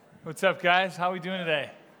What's up, guys? How are we doing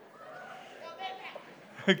today?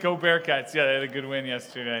 Go Bearcats. Yeah, they had a good win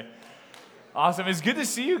yesterday. Awesome. It's good to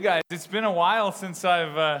see you guys. It's been a while since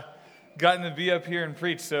I've gotten to be up here and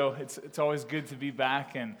preach, so it's always good to be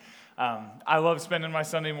back. And I love spending my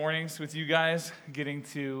Sunday mornings with you guys, getting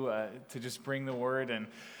to just bring the word and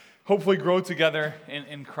hopefully grow together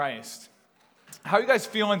in Christ. How are you guys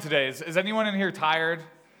feeling today? Is anyone in here tired?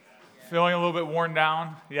 Feeling a little bit worn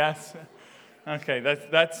down? Yes? Okay,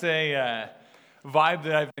 that's a vibe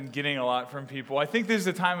that I've been getting a lot from people. I think this is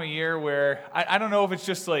a time of year where, I don't know if it's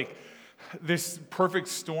just like this perfect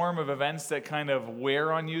storm of events that kind of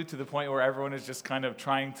wear on you to the point where everyone is just kind of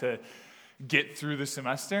trying to get through the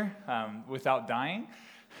semester without dying.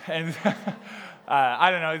 And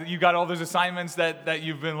I don't know, you got all those assignments that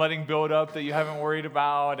you've been letting build up that you haven't worried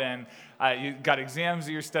about, and you got exams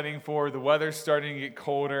that you're studying for, the weather's starting to get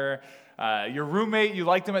colder. Your roommate, you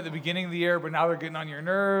liked them at the beginning of the year, but now they're getting on your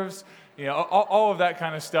nerves. You know, all of that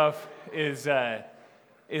kind of stuff is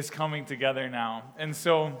coming together now. And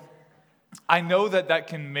so I know that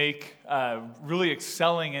can make really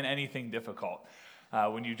excelling in anything difficult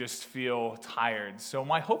when you just feel tired. So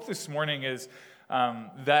my hope this morning is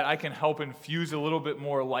that I can help infuse a little bit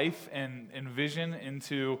more life and vision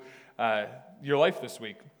into your life this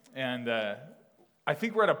week. And I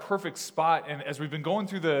think we're at a perfect spot, and as we've been going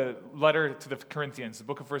through the letter to the Corinthians, the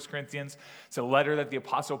book of 1 Corinthians, it's a letter that the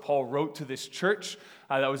Apostle Paul wrote to this church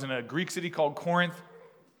that was in a Greek city called Corinth.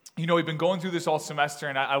 You know, we've been going through this all semester,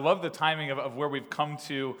 and I love the timing of where we've come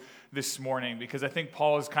to this morning, because I think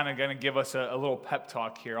Paul is kind of going to give us a little pep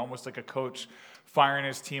talk here, almost like a coach firing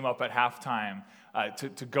his team up at halftime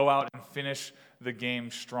to go out and finish the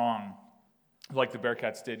game strong, like the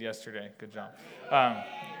Bearcats did yesterday. Good job.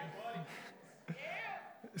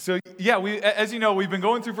 So, yeah, as you know, we've been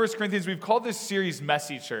going through 1 Corinthians. We've called this series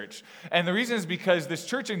Messy Church. And the reason is because this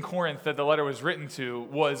church in Corinth that the letter was written to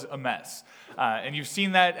was a mess. And you've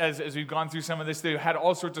seen that as we've gone through some of this. They had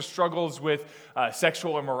all sorts of struggles with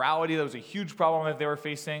sexual immorality. That was a huge problem that they were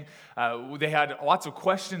facing. They had lots of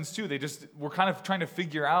questions, too. They just were kind of trying to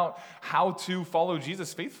figure out how to follow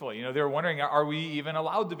Jesus faithfully. You know, they were wondering, are we even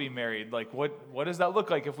allowed to be married? Like, what does that look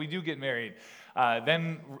like if we do get married?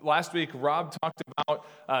 Then last week, Rob talked about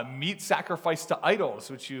meat sacrificed to idols,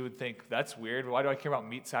 which you would think, that's weird. Why do I care about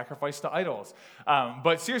meat sacrificed to idols?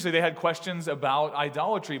 But seriously, they had questions about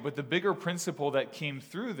idolatry. But the bigger principle that came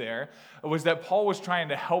through there was that Paul was trying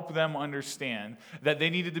to help them understand that they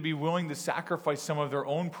needed to be willing to sacrifice some of their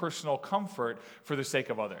own personal comfort for the sake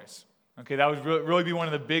of others. Okay, that would really be one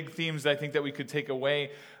of the big themes that I think that we could take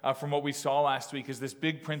away from what we saw last week, is this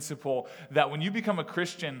big principle that when you become a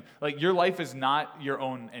Christian, like, your life is not your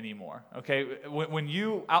own anymore. Okay, when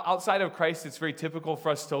you outside of Christ, it's very typical for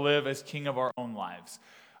us to live as king of our own lives.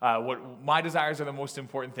 What my desires are the most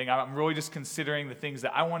important thing. I'm really just considering the things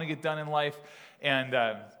that I want to get done in life, and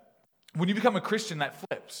when you become a Christian, that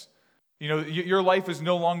flips. You know, your life is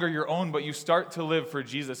no longer your own, but you start to live for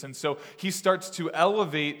Jesus. And so he starts to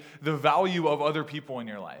elevate the value of other people in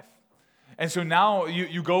your life. And so now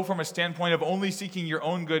you go from a standpoint of only seeking your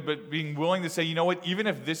own good, but being willing to say, you know what, even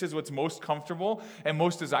if this is what's most comfortable and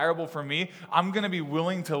most desirable for me, I'm going to be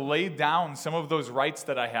willing to lay down some of those rights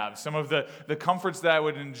that I have, some of the comforts that I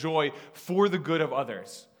would enjoy for the good of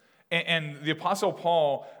others. And the Apostle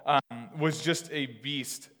Paul was just a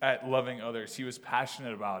beast at loving others. He was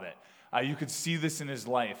passionate about it. You could see this in his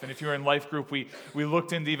life. And if you were in life group, we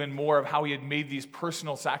looked into even more of how he had made these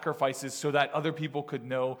personal sacrifices so that other people could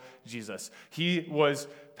know Jesus. He was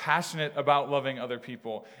passionate about loving other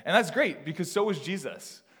people. And that's great, because so was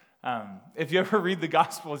Jesus. If you ever read the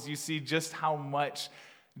Gospels, you see just how much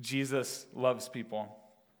Jesus loves people.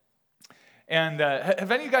 And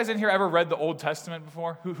have any of you guys in here ever read the Old Testament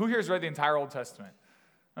before? Who here has read the entire Old Testament?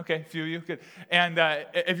 Okay, a few of you. Good. And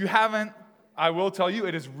if you haven't, I will tell you,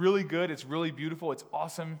 it is really good. It's really beautiful. It's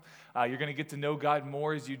awesome. You're going to get to know God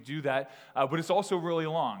more as you do that. But it's also really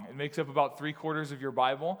long. It makes up about 3/4 of your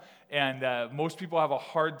Bible. And most people have a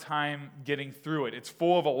hard time getting through it. It's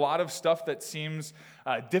full of a lot of stuff that seems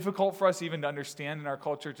difficult for us even to understand in our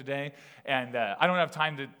culture today. And I don't have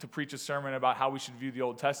time to preach a sermon about how we should view the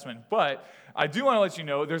Old Testament. But I do want to let you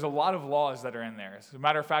know there's a lot of laws that are in there. As a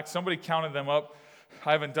matter of fact, somebody counted them up.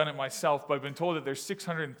 I haven't done it myself, but I've been told that there's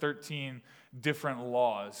 613 different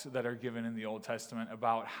laws that are given in the Old Testament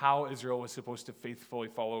about how Israel was supposed to faithfully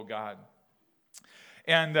follow God.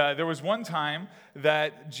 And there was one time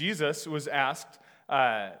that Jesus was asked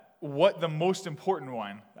what the most important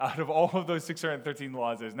one out of all of those 613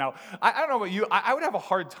 laws is. Now, I don't know about you, I would have a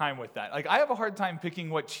hard time with that. Like, I have a hard time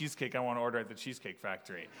picking what cheesecake I want to order at the Cheesecake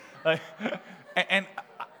Factory. And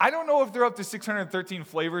I don't know if they're up to 613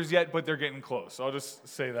 flavors yet, but they're getting close. I'll just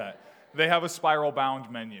say that. They have a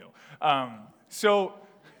spiral-bound menu. So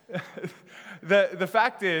the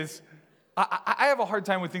fact is, I have a hard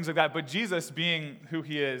time with things like that, but Jesus, being who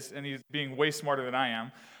he is, and he's being way smarter than I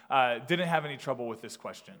am, didn't have any trouble with this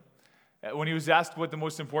question. When he was asked what the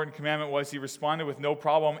most important commandment was, he responded with no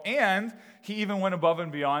problem, and he even went above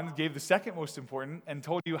and beyond, gave the second most important, and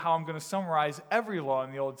told you how I'm going to summarize every law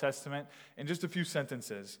in the Old Testament in just a few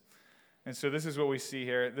sentences. And so this is what we see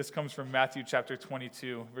here. This comes from Matthew chapter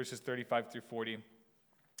 22, verses 35 through 40. It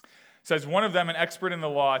says, one of them, an expert in the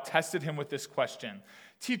law, tested him with this question,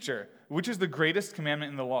 "Teacher, which is the greatest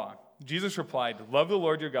commandment in the law?" Jesus replied, "Love the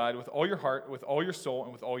Lord your God with all your heart, with all your soul,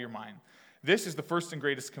 and with all your mind. This is the first and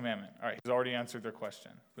greatest commandment." All right, he's already answered their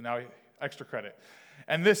question, but now extra credit.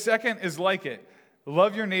 "And this second is like it.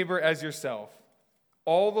 Love your neighbor as yourself.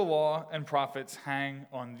 All the law and prophets hang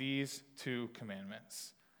on these two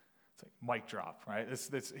commandments." It's like mic drop, right?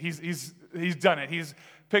 He's done it. He's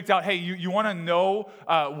picked out, hey, you want to know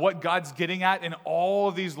what God's getting at in all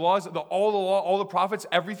of these laws, all the law, all the prophets,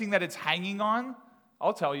 everything that it's hanging on?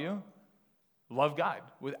 I'll tell you. Love God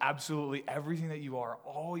with absolutely everything that you are,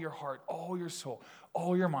 all your heart, all your soul,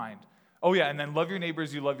 all your mind. Oh yeah, and then love your neighbor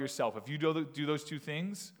as you love yourself. If you do those two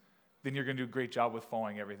things, then you're going to do a great job with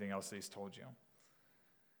following everything else that he's told you.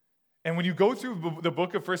 And when you go through the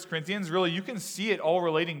book of 1 Corinthians, really, you can see it all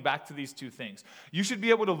relating back to these two things. You should be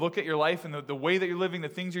able to look at your life and the way that you're living, the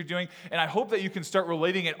things you're doing, and I hope that you can start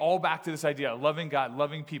relating it all back to this idea of loving God,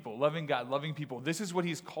 loving people, loving God, loving people. This is what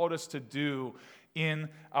he's called us to do in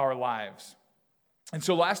our lives. And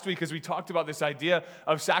so last week, as we talked about this idea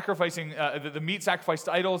of sacrificing, the meat sacrificed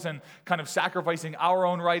to idols and kind of sacrificing our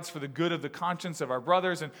own rights for the good of the conscience of our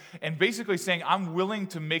brothers, and basically saying, I'm willing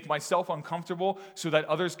to make myself uncomfortable so that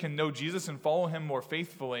others can know Jesus and follow him more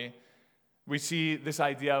faithfully, we see this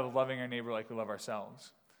idea of loving our neighbor like we love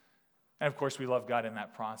ourselves. And of course, we love God in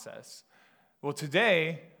that process. Well,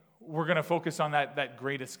 today, we're going to focus on that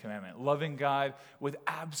greatest commandment, loving God with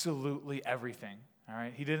absolutely everything. All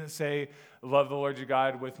right? He didn't say, love the Lord your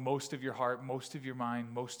God with most of your heart, most of your mind,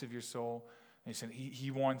 most of your soul. And he said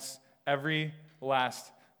he wants every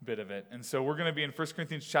last bit of it. And so we're going to be in 1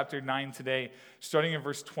 Corinthians chapter 9 today, starting in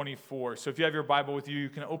verse 24. So if you have your Bible with you, you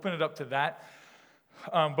can open it up to that.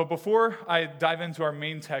 But before I dive into our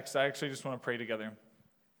main text, I actually just want to pray together.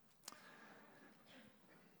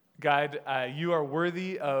 God, you are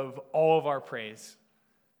worthy of all of our praise.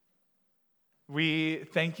 We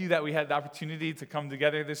thank you that we had the opportunity to come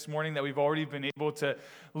together this morning, that we've already been able to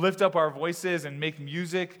lift up our voices and make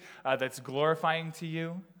music that's glorifying to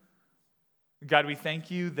you. God, we thank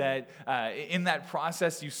you that in that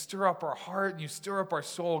process, you stir up our heart, and you stir up our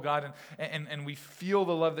soul, God, and we feel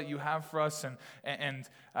the love that you have for us, and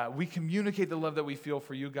we communicate the love that we feel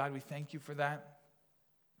for you. God, we thank you for that.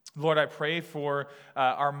 Lord, I pray for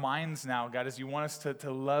our minds now, God, as you want us to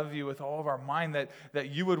love you with all of our mind, that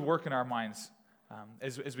you would work in our minds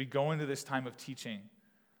as we go into this time of teaching.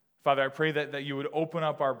 Father, I pray that you would open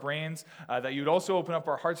up our brains, that you would also open up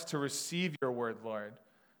our hearts to receive your word, Lord.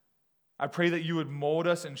 I pray that you would mold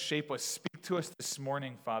us and shape us. Speak to us this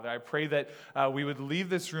morning, Father. I pray that we would leave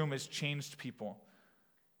this room as changed people.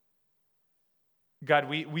 God,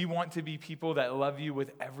 we want to be people that love you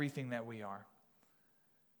with everything that we are.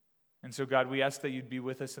 And so, God, we ask that you'd be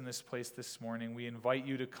with us in this place this morning. We invite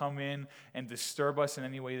you to come in and disturb us in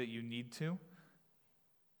any way that you need to.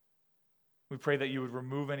 We pray that you would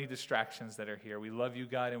remove any distractions that are here. We love you,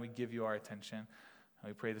 God, and we give you our attention. And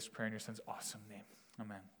we pray this prayer in your son's awesome name.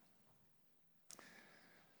 Amen.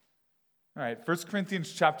 All right, 1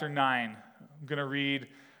 Corinthians chapter 9. I'm going to read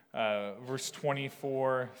verse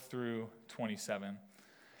 24 through 27.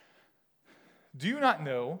 Do you not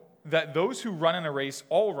know that those who run in a race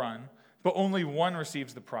all run, but only one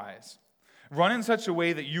receives the prize? Run in such a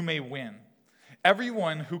way that you may win.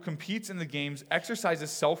 Everyone who competes in the games exercises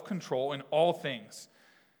self-control in all things.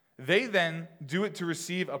 They then do it to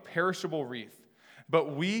receive a perishable wreath,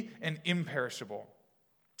 but we an imperishable.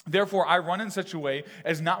 Therefore, I run in such a way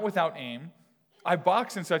as not without aim. I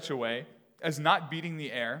box in such a way as not beating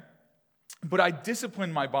the air. But I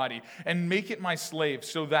discipline my body and make it my slave,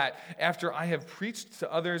 so that after I have preached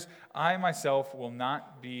to others, I myself will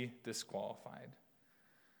not be disqualified.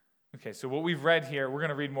 Okay, so what we've read here, we're going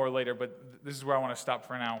to read more later, but this is where I want to stop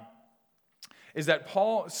for now, is that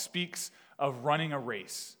Paul speaks of running a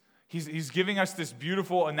race. He's giving us this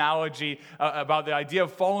beautiful analogy about the idea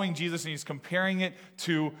of following Jesus, and he's comparing it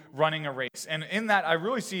to running a race. And in that, I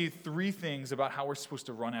really see three things about how we're supposed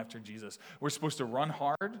to run after Jesus. We're supposed to run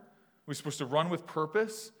hard, we're supposed to run with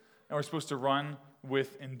purpose, and we're supposed to run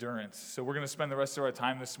with endurance. So we're going to spend the rest of our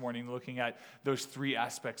time this morning looking at those three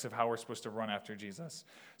aspects of how we're supposed to run after Jesus.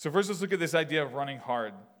 So first, let's look at this idea of running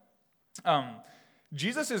hard.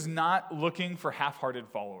 Jesus is not looking for half-hearted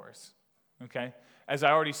followers, okay? As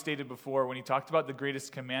I already stated before, when he talked about the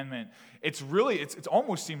greatest commandment, it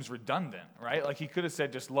almost seems redundant, right? Like he could have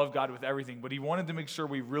said, just love God with everything, but he wanted to make sure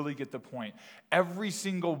we really get the point. Every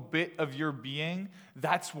single bit of your being,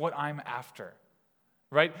 that's what I'm after,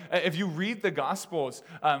 right? If you read the Gospels,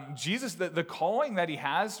 Jesus, the calling that he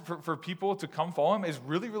has for people to come follow him is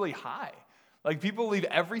really, really high. Like people leave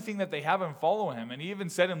everything that they have and follow him. And he even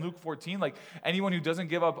said in Luke 14, like anyone who doesn't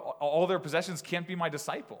give up all their possessions can't be my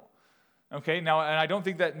disciple. Okay, now, and I don't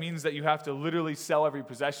think that means that you have to literally sell every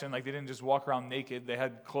possession. Like they didn't just walk around naked. They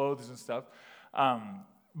had clothes and stuff.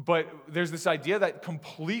 But there's this idea that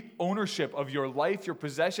complete ownership of your life, your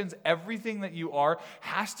possessions, everything that you are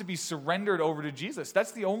has to be surrendered over to Jesus.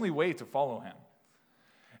 That's the only way to follow him.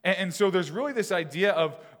 And so there's really this idea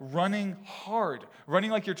of running hard, running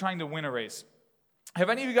like you're trying to win a race. Have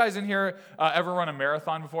any of you guys in here ever run a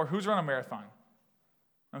marathon before? Who's run a marathon?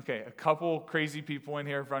 Okay, a couple crazy people in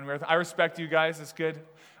here run a marathon. I respect you guys. That's good.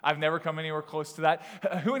 I've never come anywhere close to that.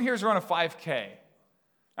 Who in here has run a 5K?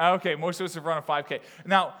 Okay, most of us have run a 5K.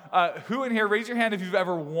 Now, who in here, raise your hand if you've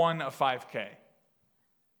ever won a 5K.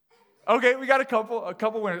 Okay, we got a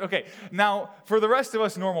couple winners. Okay, now, for the rest of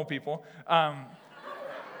us normal people,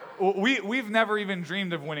 we've never even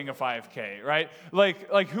dreamed of winning a 5K, right?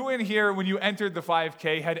 Like who in here, when you entered the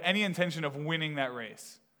 5K, had any intention of winning that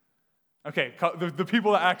race? Okay, the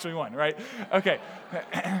people that actually won, right? Okay.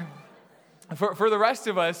 For the rest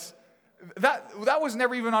of us, that was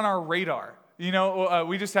never even on our radar. You know,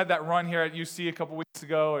 we just had that run here at UC a couple weeks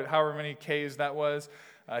ago, at however many Ks that was.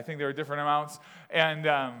 I think there were different amounts. And,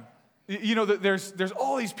 you know, there's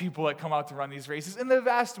all these people that come out to run these races, and the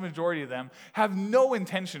vast majority of them have no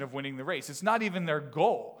intention of winning the race. It's not even their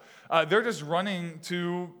goal. They're just running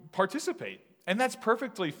to participate. And that's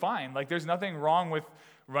perfectly fine. Like, there's nothing wrong with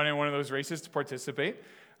running one of those races to participate.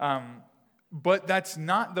 But that's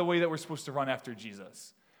not the way that we're supposed to run after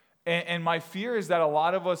Jesus. And my fear is that a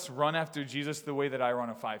lot of us run after Jesus the way that I run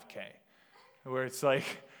a 5K, where it's like,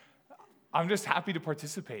 I'm just happy to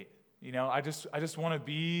participate. You know, I just want to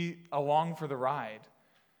be along for the ride.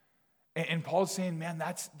 And Paul's saying, man,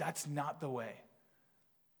 that's not the way.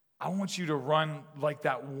 I want you to run like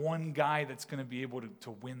that one guy that's going to be able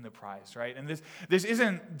to win the prize, right? And this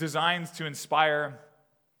isn't designed to inspire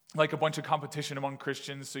like a bunch of competition among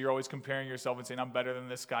Christians, so you're always comparing yourself and saying, I'm better than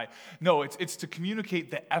this guy. No, it's to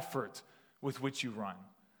communicate the effort with which you run.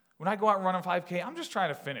 When I go out and run a 5K, I'm just trying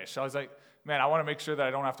to finish. I was like, man, I want to make sure that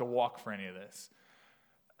I don't have to walk for any of this.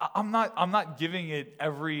 I'm not giving it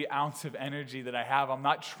every ounce of energy that I have. I'm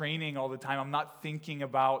not training all the time. I'm not thinking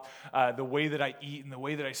about the way that I eat and the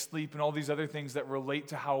way that I sleep and all these other things that relate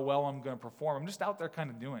to how well I'm going to perform. I'm just out there kind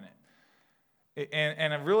of doing it.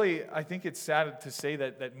 And I think it's sad to say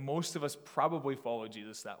that most of us probably follow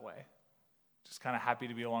Jesus that way. Just kind of happy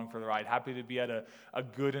to be along for the ride, happy to be at a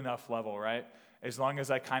good enough level, right? As long as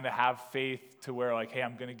I kind of have faith to where like, hey,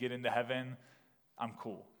 I'm going to get into heaven, I'm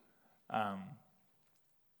cool.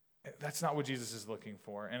 That's not what Jesus is looking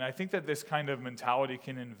for. And I think that this kind of mentality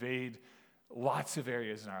can invade lots of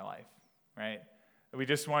areas in our life, right? We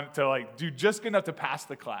just want to like do just good enough to pass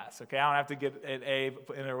the class, okay? I don't have to get an A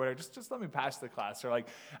or whatever. Just let me pass the class. Or like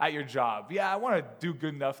at your job, yeah, I want to do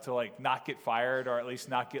good enough to like not get fired or at least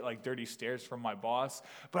not get like dirty stares from my boss.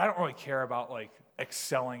 But I don't really care about like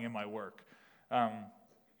excelling in my work.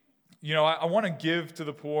 You know, I want to give to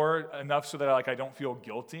the poor enough so that I don't feel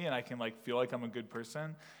guilty and I can like feel like I'm a good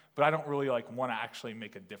person. But I don't really like want to actually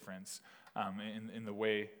make a difference in the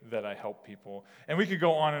way that I help people. And we could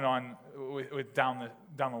go on and on with down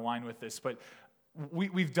the line with this, but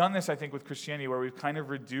we've done this, I think, with Christianity, where we've kind of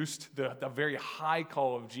reduced the very high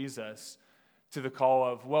call of Jesus to the call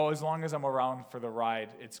of, well, as long as I'm around for the ride,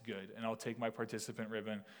 it's good, and I'll take my participant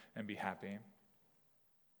ribbon and be happy.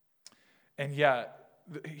 And yeah,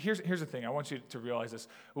 here's the thing. I want you to realize this.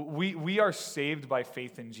 We are saved by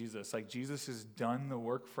faith in Jesus. Like, Jesus has done the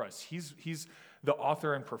work for us. He's the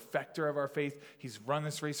author and perfecter of our faith. He's run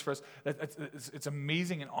this race for us. It's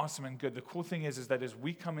amazing and awesome and good. The cool thing is that as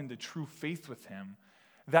we come into true faith with him,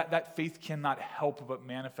 that faith cannot help but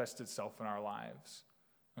manifest itself in our lives.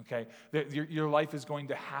 Okay? Your life is going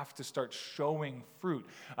to have to start showing fruit.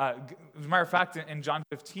 As a matter of fact, in John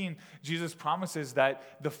 15, Jesus promises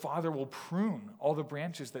that the Father will prune all the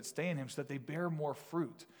branches that stay in him so that they bear more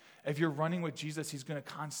fruit. If you're running with Jesus, he's going to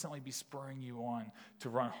constantly be spurring you on to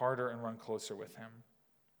run harder and run closer with him.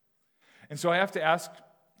 And so I have to ask,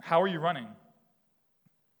 how are you running?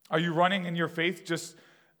 Are you running in your faith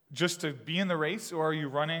just to be in the race, or are you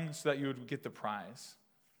running so that you would get the prize?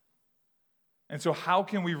 And so how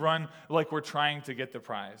can we run like we're trying to get the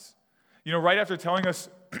prize? Right after telling us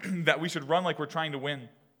that we should run like we're trying to win,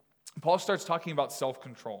 Paul starts talking about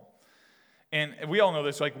self-control. And we all know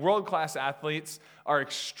this, like world-class athletes are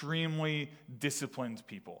extremely disciplined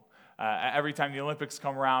people. Every time the Olympics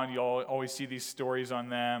come around, you'll always see these stories on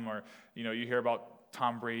them, or you hear about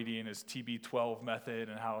Tom Brady and his TB12 method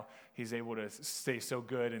and how he's able to stay so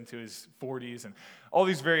good into his 40s and all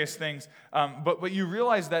these various things. But you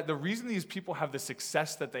realize that the reason these people have the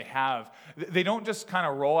success that they have, they don't just kind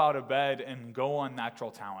of roll out of bed and go on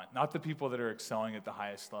natural talent, not the people that are excelling at the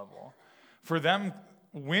highest level. For them,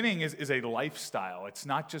 winning is a lifestyle. It's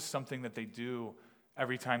not just something that they do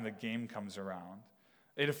every time the game comes around.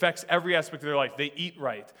 It affects every aspect of their life. They eat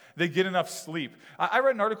right. They get enough sleep. I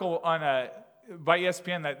read an article by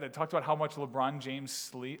ESPN that talked about how much LeBron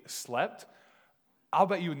James slept. I'll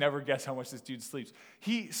bet you would never guess how much this dude sleeps.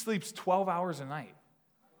 He sleeps 12 hours a night.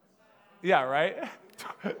 Yeah, right?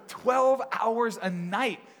 12 hours a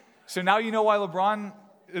night. So now you know why LeBron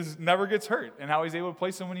never gets hurt and how he's able to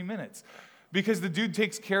play so many minutes. Because the dude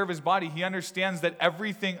takes care of his body. He understands that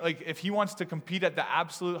everything, like if he wants to compete at the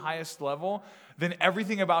absolute highest level, then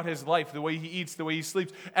everything about his life, the way he eats, the way he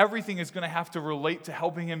sleeps, everything is going to have to relate to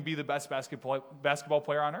helping him be the best basketball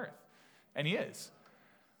player on earth. And he is.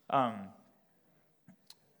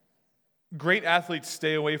 Great athletes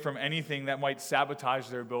stay away from anything that might sabotage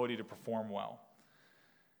their ability to perform well.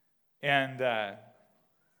 And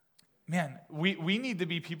man, we need to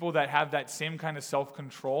be people that have that same kind of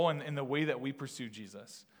self-control in the way that we pursue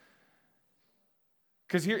Jesus.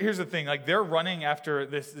 Because here's the thing, like they're running after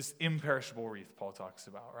this imperishable wreath Paul talks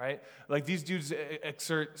about, right? Like these dudes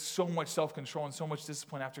exert so much self-control and so much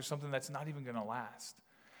discipline after something that's not even going to last.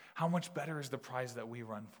 How much better is the prize that we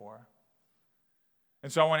run for?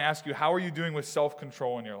 And so I want to ask you, how are you doing with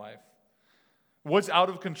self-control in your life? What's out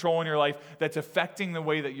of control in your life that's affecting the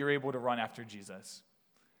way that you're able to run after Jesus?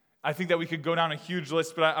 I think that we could go down a huge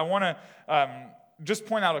list, but I want to just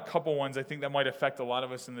point out a couple ones I think that might affect a lot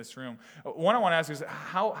of us in this room. One I want to ask is,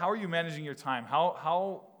 how are you managing your time?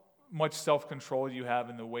 How much self-control do you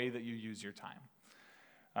have in the way that you use your time?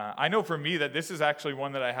 I know for me that this is actually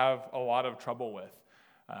one that I have a lot of trouble with.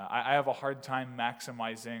 I have a hard time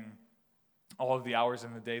maximizing all of the hours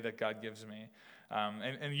in the day that God gives me.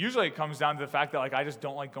 And usually it comes down to the fact that I just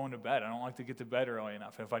don't like going to bed. I don't like to get to bed early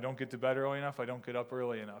enough. And if I don't get to bed early enough, I don't get up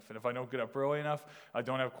early enough. And if I don't get up early enough, I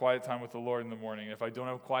don't have quiet time with the Lord in the morning. If I don't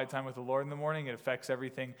have quiet time with the Lord in the morning, it affects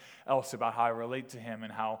everything else about how I relate to Him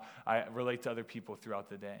and how I relate to other people throughout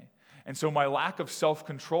the day. And so my lack of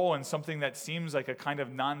self-control and something that seems like a kind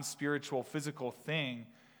of non-spiritual, physical thing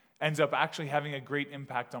ends up actually having a great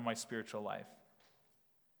impact on my spiritual life.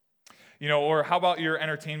 Or how about your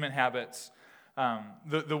entertainment habits?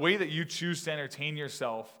 The way that you choose to entertain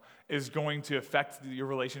yourself is going to affect your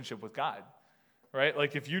relationship with God, right?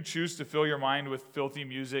 Like if you choose to fill your mind with filthy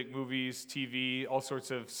music, movies, TV, all sorts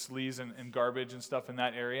of sleaze and garbage and stuff in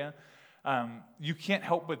that area, you can't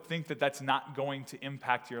help but think that that's not going to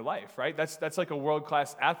impact your life, right? That's like a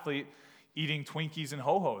world-class athlete eating Twinkies and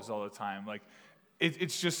Ho-Hos all the time. Like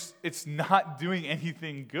it's not doing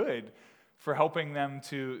anything good for helping them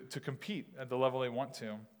to compete at the level they want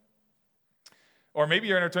to. Or maybe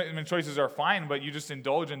your entertainment choices are fine, but you just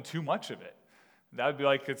indulge in too much of it. That would be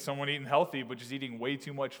like it's someone eating healthy, but just eating way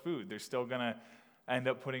too much food. They're still going to end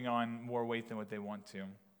up putting on more weight than what they want to.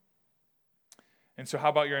 And so how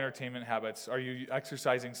about your entertainment habits? Are you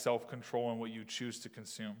exercising self-control in what you choose to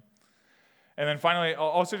consume? And then finally,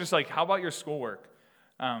 also just how about your schoolwork?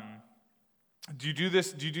 Do you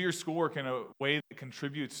do your schoolwork in a way that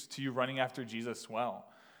contributes to you running after Jesus well?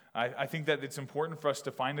 I think that it's important for us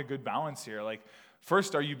to find a good balance here.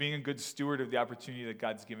 First, are you being a good steward of the opportunity that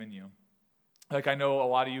God's given you? I know a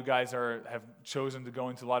lot of you guys have chosen to go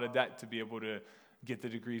into a lot of debt to be able to get the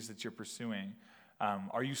degrees that you're pursuing.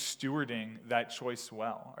 Are you stewarding that choice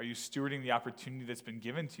well? Are you stewarding the opportunity that's been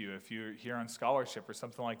given to you if you're here on scholarship or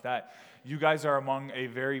something like that? You guys are among a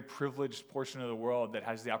very privileged portion of the world that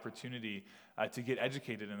has the opportunity to get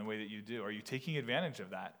educated in the way that you do. Are you taking advantage of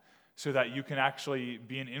that so that you can actually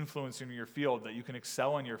be an influencer in your field, that you can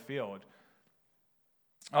excel in your field?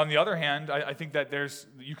 On the other hand, I think that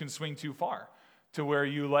you can swing too far to where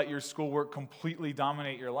you let your schoolwork completely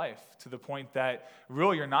dominate your life to the point that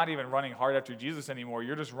really you're not even running hard after Jesus anymore.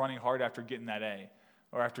 You're just running hard after getting that A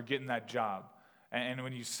or after getting that job. And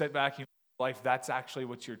when you sit back in life, that's actually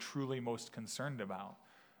what you're truly most concerned about.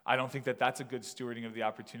 I don't think that that's a good stewarding of the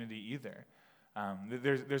opportunity either.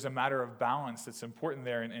 There's a matter of balance that's important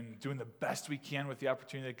there, and doing the best we can with the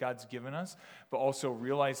opportunity that God's given us, but also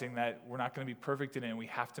realizing that we're not going to be perfect in it, and we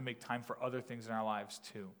have to make time for other things in our lives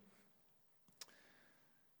too.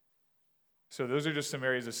 So those are just some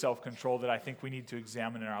areas of self-control that I think we need to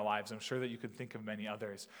examine in our lives. I'm sure that you could think of many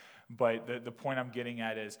others. But the point I'm getting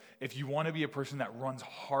at is, if you want to be a person that runs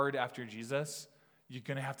hard after Jesus, you're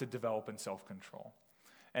going to have to develop in self-control.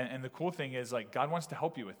 And the cool thing is, like, God wants to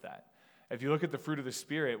help you with that. If you look at the fruit of the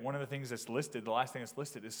Spirit, one of the things that's listed, the last thing that's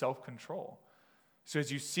listed, is self-control. So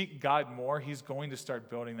as you seek God more, he's going to start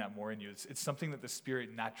building that more in you. It's something that the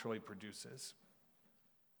Spirit naturally produces.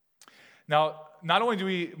 Now, not only do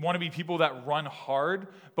we want to be people that run hard,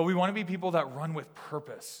 but we want to be people that run with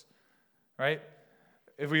purpose, right?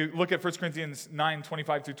 If we look at 1 Corinthians 9,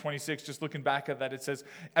 25 through 26, just looking back at that, it says,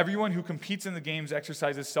 everyone who competes in the games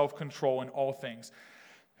exercises self-control in all things.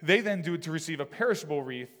 They then do it to receive a perishable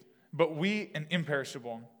wreath, but we an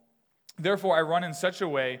imperishable. Therefore, I run in such a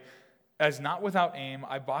way as not without aim.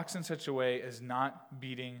 I box in such a way as not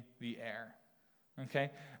beating the air.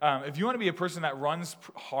 Okay? If you want to be a person that runs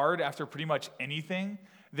hard after pretty much anything,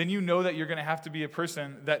 then you know that you're going to have to be a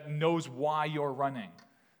person that knows why you're running.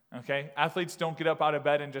 Okay? Athletes don't get up out of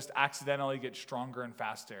bed and just accidentally get stronger and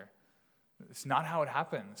faster. It's not how it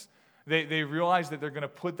happens. They realize that they're going to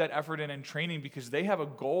put that effort in training because they have a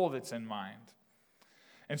goal that's in mind.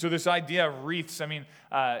 And so this idea of wreaths, I mean,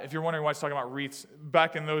 if you're wondering why it's talking about wreaths,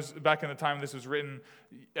 back in the time this was written,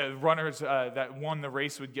 runners that won the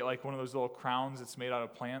race would get like one of those little crowns that's made out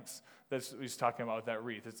of plants. That's what he's talking about with that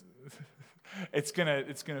wreath. It's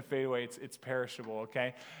gonna fade away. It's perishable.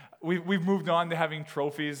 Okay, we've moved on to having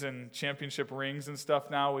trophies and championship rings and stuff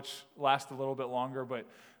now, which last a little bit longer, but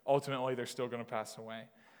ultimately they're still going to pass away.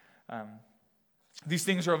 These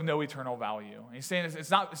things are of no eternal value. And he's saying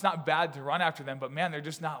it's not bad to run after them, but man, they're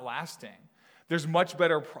just not lasting. There's much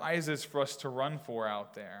better prizes for us to run for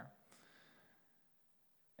out there.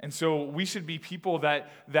 And so we should be people that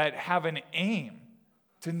have an aim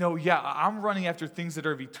to know, I'm running after things that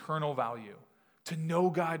are of eternal value, to know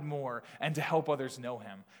God more and to help others know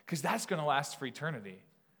him, because that's going to last for eternity,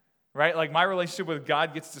 right? Like my relationship with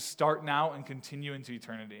God gets to start now and continue into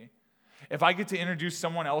eternity. If I get to introduce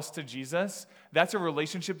someone else to Jesus, that's a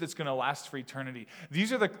relationship that's going to last for eternity.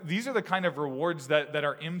 These are the kind of rewards that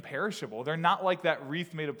are imperishable. They're not like that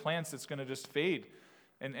wreath made of plants that's going to just fade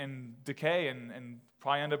and decay and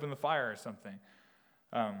probably end up in the fire or something.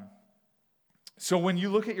 So when you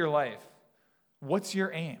look at your life, what's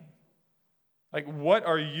your aim? Like, what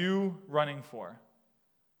are you running for?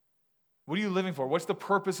 What are you living for? What's the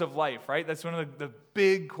purpose of life, right? That's one of the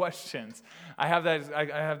big questions. I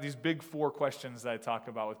have these big 4 questions that I talk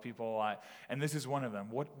about with people a lot, and this is one of them.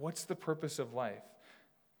 What's the purpose of life?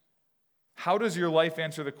 How does your life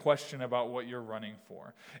answer the question about what you're running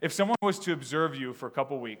for? If someone was to observe you for a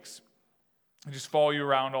couple weeks and just follow you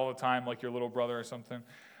around all the time like your little brother or something,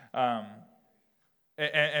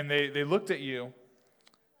 and they looked at you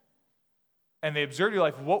and they observed your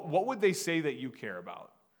life, what would they say that you care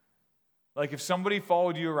about? Like if somebody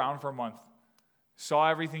followed you around for a month, saw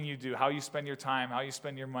everything you do, how you spend your time, how you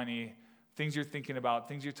spend your money, things you're thinking about,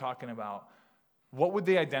 things you're talking about, what would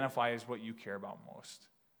they identify as what you care about most?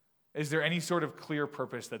 Is there any sort of clear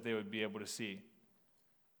purpose that they would be able to see?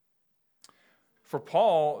 For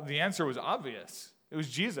Paul, the answer was obvious. It was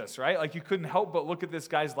Jesus, right? Like you couldn't help but look at this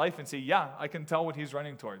guy's life and say, yeah, I can tell what he's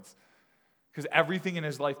running towards. Because everything in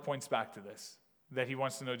his life points back to this, that he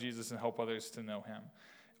wants to know Jesus and help others to know him.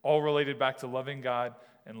 All related back to loving God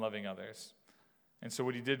and loving others. And so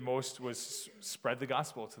what he did most was spread the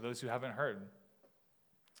gospel to those who haven't heard.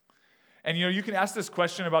 And you can ask this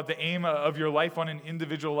question about the aim of your life on an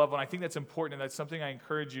individual level, and I think that's important, and that's something I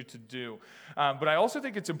encourage you to do. But I also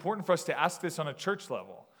think it's important for us to ask this on a church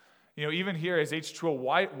level. Even here as H2O,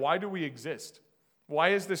 why do we exist? Why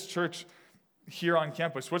is this church here on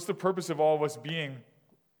campus? What's the purpose of all of us being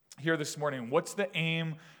here this morning? What's the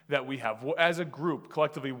aim that we have? As a group,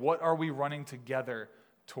 collectively, what are we running together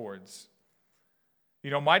towards?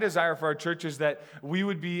 My desire for our church is that we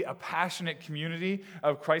would be a passionate community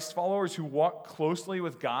of Christ followers who walk closely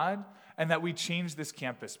with God, and that we change this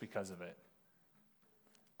campus because of it.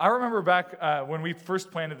 I remember back when we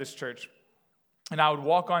first planted this church, and I would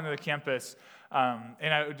walk onto the campus, and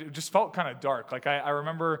it just felt kind of dark. Like I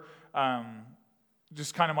remember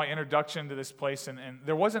just kind of my introduction to this place, and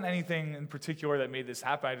there wasn't anything in particular that made this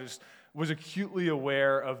happen. I just was acutely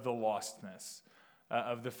aware of the lostness,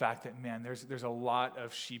 of the fact that, man, there's a lot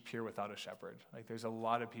of sheep here without a shepherd. Like there's a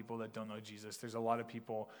lot of people that don't know Jesus. There's a lot of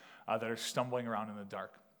people that are stumbling around in the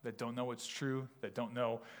dark. that don't know what's true, that don't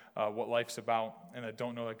know what life's about, and that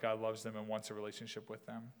don't know that God loves them and wants a relationship with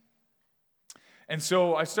them. And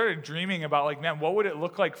so I started dreaming about, like, man, what would it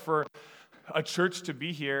look like for a church to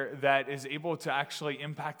be here that is able to actually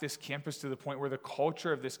impact this campus to the point where the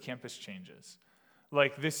culture of this campus changes?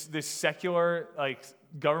 Like, this secular, like,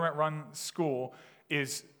 government-run school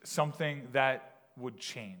is something that would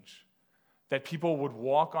change. That people would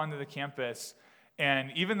walk onto the campus,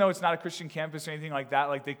 and even though it's not a Christian campus or anything like that,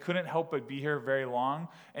 like, they couldn't help but be here very long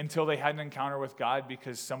until they had an encounter with God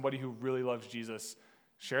because somebody who really loves Jesus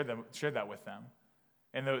shared that with them.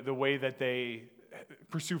 And the way that they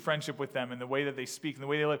pursue friendship with them and the way that they speak and the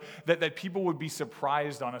way they live, that people would be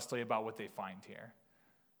surprised, honestly, about what they find here.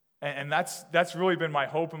 And that's really been my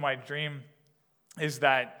hope and my dream, is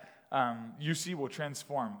that UC will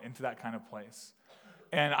transform into that kind of place.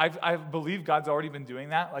 And I believe God's already been doing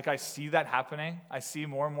that. Like, I see that happening. I see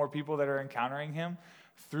more and more people that are encountering him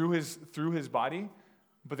through his body,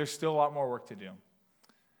 but there's still a lot more work to do.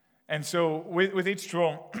 And so with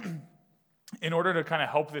H2O, in order to kind of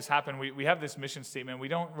help this happen, we have this mission statement. We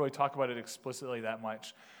don't really talk about it explicitly that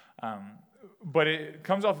much, but it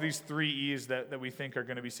comes off of these 3 E's that we think are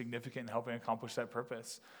going to be significant in helping accomplish that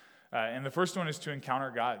purpose. And the first one is to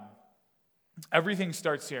encounter God. Everything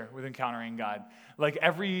starts here with encountering God. Like,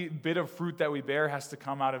 every bit of fruit that we bear has to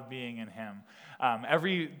come out of being in him.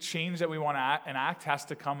 Every change that we want to enact has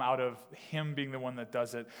to come out of him being the one that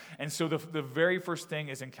does it. And so the very first thing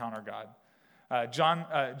is encounter God.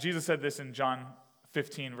 Jesus said this in John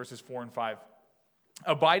 15, verses 4 and 5.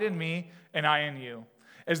 Abide in me, and I in you.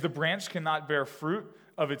 As the branch cannot bear fruit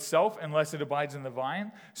of itself unless it abides in the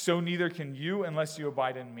vine, so neither can you unless you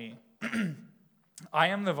abide in me. I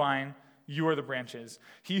am the vine, you are the branches.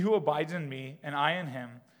 He who abides in me, and I in him,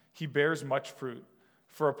 he bears much fruit.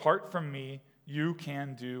 For apart from me, you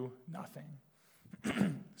can do nothing.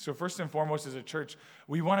 So first and foremost, as a church,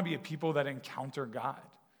 we want to be a people that encounter God,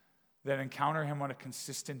 that encounter him on a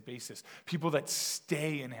consistent basis. People that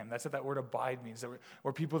stay in him. That's what that word abide means. That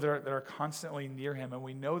we're people that are constantly near him. And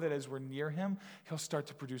we know that as we're near him, he'll start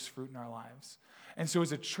to produce fruit in our lives. And so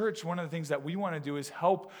as a church, one of the things that we want to do is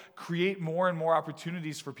help create more and more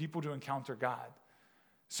opportunities for people to encounter God.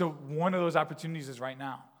 So one of those opportunities is right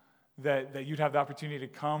now, that you'd have the opportunity to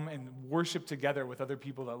come and worship together with other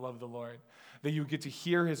people that love the Lord. That you would get to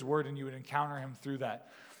hear his word and you would encounter him through that.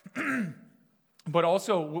 But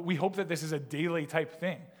also, we hope that this is a daily type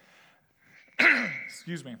thing.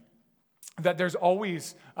 Excuse me. That there's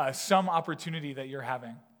always some opportunity that you're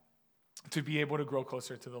having to be able to grow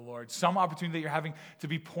closer to the Lord. Some opportunity that you're having to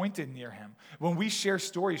be pointed near him. When we share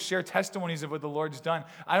stories, share testimonies of what the Lord's done,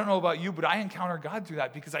 I don't know about you, but I encounter God through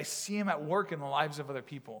that because I see him at work in the lives of other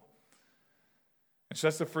people. And so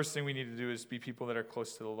that's the first thing we need to do, is be people that are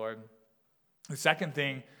close to the Lord. The second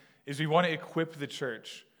thing is we want to equip the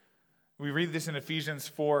church. We read this in Ephesians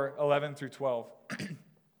 4, 11 through 12.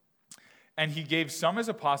 And he gave some as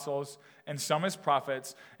apostles, and some as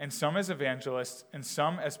prophets, and some as evangelists, and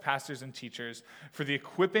some as pastors and teachers, for the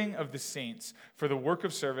equipping of the saints, for the work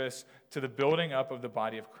of service, to the building up of the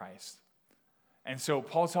body of Christ. And so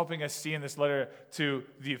Paul's helping us see in this letter to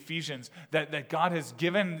the Ephesians that God has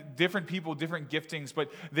given different people different giftings, but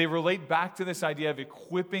they relate back to this idea of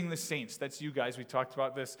equipping the saints. That's you guys. We talked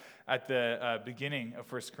about this at the beginning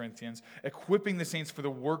of 1 Corinthians. Equipping the saints for the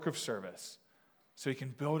work of service so he can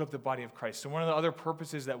build up the body of Christ. So one of the other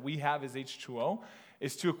purposes that we have as H2O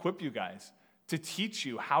is to equip you guys, to teach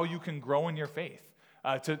you how you can grow in your faith.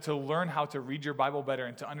 To learn how to read your Bible better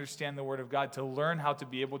and to understand the Word of God, to learn how to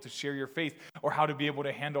be able to share your faith or how to be able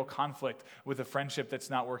to handle conflict with a friendship that's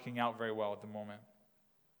not working out very well at the moment.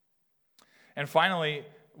 And finally,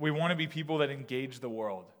 we want to be people that engage the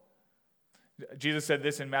world. Jesus said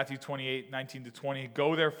this in Matthew 28, 19 to 20,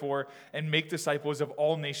 "Go therefore and make disciples of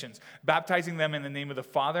all nations, baptizing them in the name of the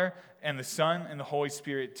Father and the Son and the Holy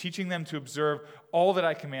Spirit, teaching them to observe all that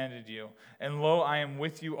I commanded you. And lo, I am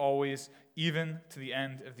with you always, even to the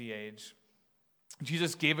end of the age."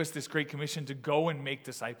 Jesus gave us this great commission to go and make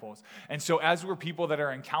disciples. And so as we're people that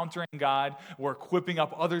are encountering God, we're equipping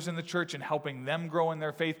up others in the church and helping them grow in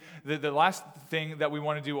their faith. The last thing that we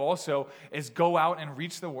want to do also is go out and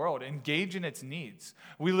reach the world, engage in its needs.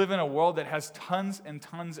 We live in a world that has tons and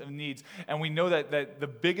tons of needs, and we know that the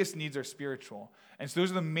biggest needs are spiritual. And so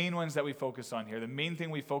those are the main ones that we focus on here. The main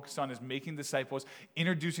thing we focus on is making disciples,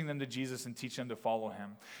 introducing them to Jesus, and teaching them to follow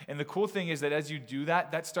him. And the cool thing is that as you do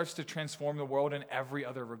that, that starts to transform the world in every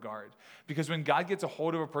other regard. Because when God gets a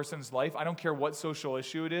hold of a person's life, I don't care what social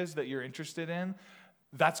issue it is that you're interested in,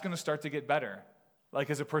 that's going to start to get better.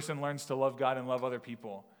 Like as a person learns to love God and love other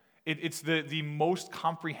people. It's the most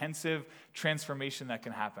comprehensive transformation that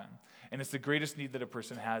can happen. And it's the greatest need that a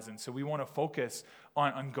person has. And so we want to focus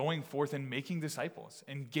on going forth and making disciples,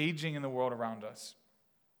 engaging in the world around us.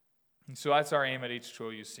 And so that's our aim at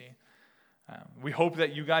H2OUC. We hope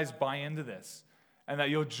that you guys buy into this and that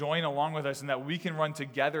you'll join along with us and that we can run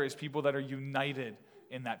together as people that are united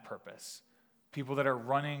in that purpose, people that are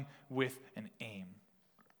running with an aim.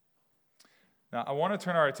 Now, I want to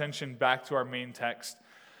turn our attention back to our main text,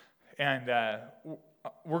 and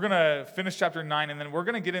we're going to finish chapter 9, and then we're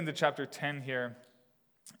going to get into chapter 10 here,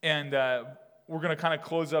 and we're going to kind of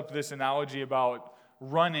close up this analogy about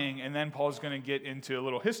running, and then Paul's going to get into a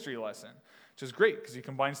little history lesson, which is great because he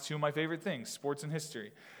combines two of my favorite things, sports and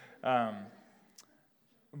history.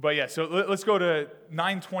 But yeah, so let's go to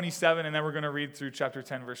 9:27, and then we're going to read through chapter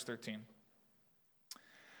 10, verse 13.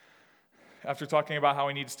 After talking about how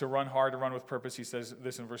he needs to run hard, to run with purpose, he says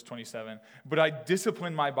this in verse 27. But I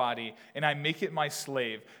discipline my body, and I make it my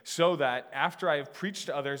slave, so that after I have preached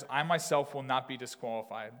to others, I myself will not be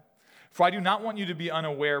disqualified. For I do not want you to be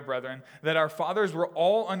unaware, brethren, that our fathers were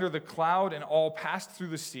all under the cloud and all passed through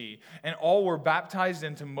the sea, and all were baptized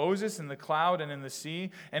into Moses in the cloud and in the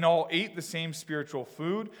sea, and all ate the same spiritual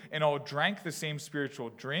food, and all drank the same spiritual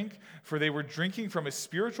drink, for they were drinking from a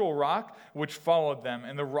spiritual rock which followed them,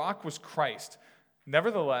 and the rock was Christ.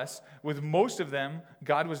 Nevertheless, with most of them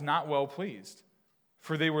God was not well pleased,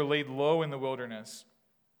 for they were laid low in the wilderness.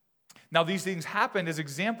 Now these things happened as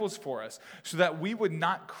examples for us, so that we would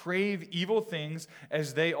not crave evil things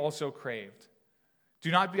as they also craved.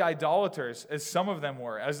 Do not be idolaters, as some of them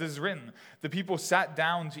were, as is written, the people sat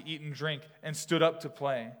down to eat and drink and stood up to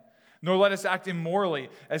play. Nor let us act immorally,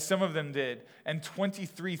 as some of them did, and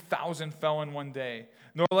 23,000 fell in one day.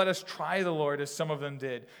 Nor let us try the Lord, as some of them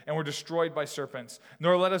did, and were destroyed by serpents.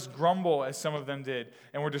 Nor let us grumble, as some of them did,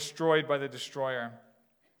 and were destroyed by the destroyer.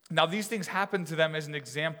 Now these things happened to them as an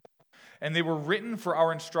example, and they were written for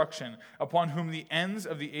our instruction, upon whom the ends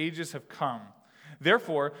of the ages have come.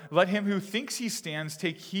 Therefore, let him who thinks he stands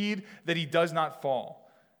take heed that he does not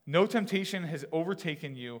fall. No temptation has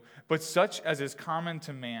overtaken you, but such as is common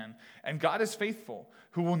to man. And God is faithful,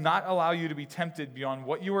 who will not allow you to be tempted beyond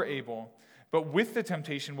what you are able, but with the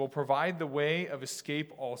temptation will provide the way of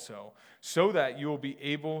escape also, so that you will be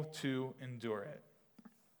able to endure it.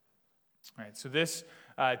 All right, so this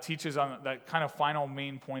teaches on that kind of final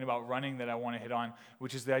main point about running that I want to hit on,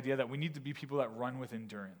 which is the idea that we need to be people that run with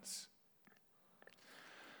endurance.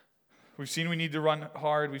 We've seen we need to run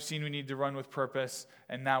hard, we've seen we need to run with purpose,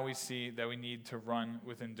 and now we see that we need to run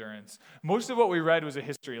with endurance. Most of what we read was a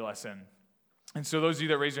history lesson. And so those of you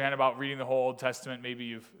that raised your hand about reading the whole Old Testament, maybe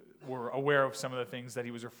you were aware of some of the things that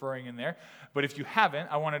he was referring in there. But if you haven't,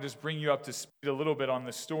 I want to just bring you up to speed a little bit on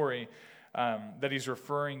the story that he's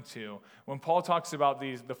referring to. When Paul talks about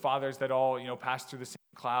the fathers that all passed through the same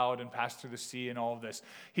cloud and passed through the sea and all of this,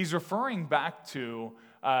 he's referring back to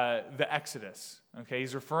the Exodus. Okay,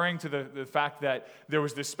 he's referring to the fact that there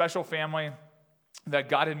was this special family that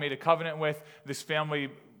God had made a covenant with. This family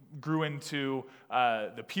grew into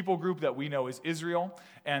the people group that we know as Israel,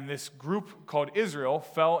 and this group called Israel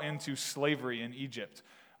fell into slavery in Egypt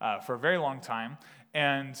for a very long time,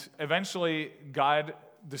 and eventually God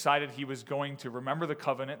decided he was going to remember the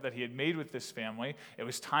covenant that he had made with this family. It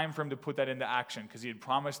was time for him to put that into action because he had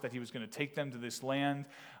promised that he was going to take them to this land.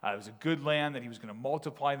 It was a good land, that he was going to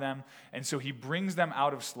multiply them. And so he brings them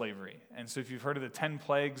out of slavery. And so if you've heard of the 10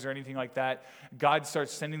 plagues or anything like that, God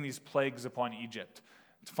starts sending these plagues upon Egypt.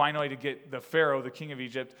 Finally, to get the Pharaoh, the king of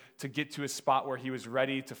Egypt, to get to a spot where he was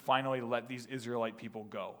ready to finally let these Israelite people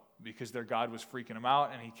go because their God was freaking them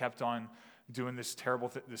out, and he kept on doing this terrible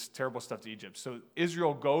stuff to Egypt. So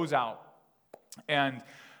Israel goes out, and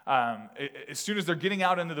as soon as they're getting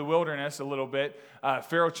out into the wilderness a little bit,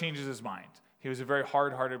 Pharaoh changes his mind. He was a very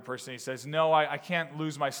hard-hearted person. He says, no, I can't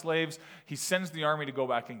lose my slaves. He sends the army to go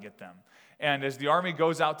back and get them. And as the army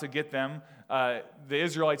goes out to get them, the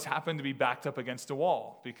Israelites happen to be backed up against a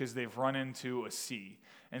wall because they've run into a sea.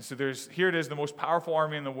 And so here it is, the most powerful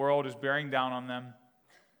army in the world is bearing down on them,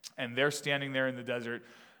 and they're standing there in the desert,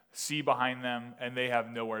 sea behind them, and they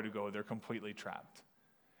have nowhere to go. They're completely trapped.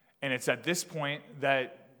 And it's at this point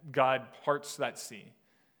that God parts that sea.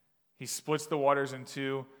 He splits the waters in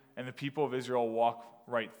two, and the people of Israel walk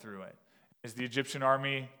right through it. As the Egyptian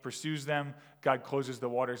army pursues them, God closes the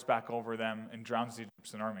waters back over them and drowns the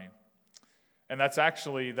Egyptian army. And that's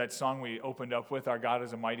actually that song we opened up with, Our God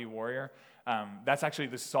is a Mighty Warrior. That's actually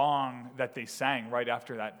the song that they sang right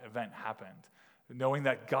after that event happened, knowing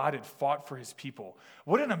that God had fought for his people.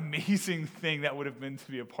 What an amazing thing that would have been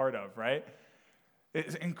to be a part of, right?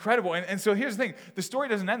 It's incredible. And so here's the thing. The story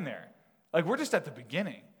doesn't end there. Like, we're just at the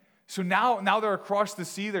beginning. So now they're across the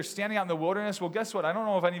sea. They're standing out in the wilderness. Well, guess what? I don't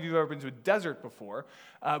know if any of you have ever been to a desert before,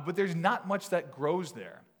 but there's not much that grows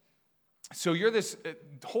there. So you're this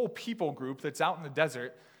whole people group that's out in the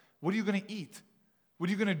desert. What are you going to eat? What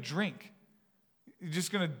are you going to drink? You're just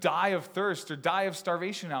going to die of thirst or die of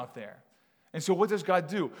starvation out there. And so what does God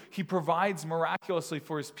do? He provides miraculously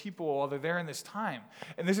for his people while they're there in this time.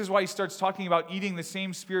 And this is why he starts talking about eating the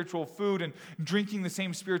same spiritual food and drinking the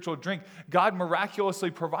same spiritual drink. God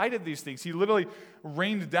miraculously provided these things. He literally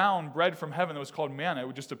rained down bread from heaven that was called manna. It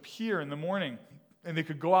would just appear in the morning, and they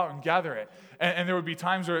could go out and gather it. And there would be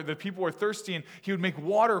times where the people were thirsty, and he would make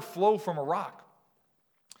water flow from a rock.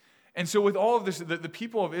 And so with all of this, the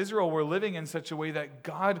people of Israel were living in such a way that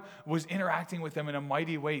God was interacting with them in a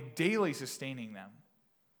mighty way, daily sustaining them.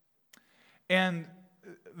 And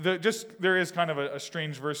there is kind of a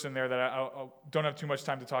strange verse in there that I don't have too much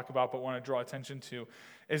time to talk about, but want to draw attention to,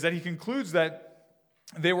 is that he concludes that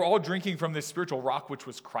they were all drinking from this spiritual rock, which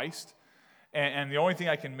was Christ. And the only thing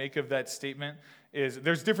I can make of that statement is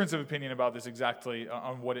there's difference of opinion about this exactly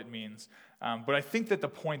on what it means. But I think that the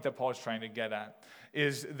point that Paul is trying to get at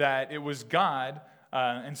is that it was God,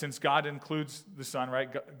 and since God includes the Son,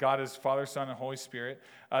 right? God is Father, Son, and Holy Spirit,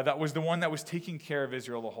 that was the one that was taking care of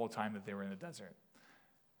Israel the whole time that they were in the desert.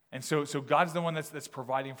 And so God's the one that's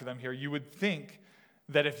providing for them here. You would think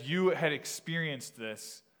that if you had experienced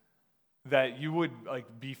this, that you would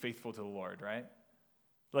be faithful to the Lord, right?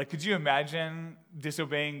 Could you imagine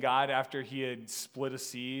disobeying God after he had split a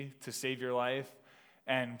sea to save your life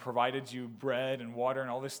and provided you bread and water and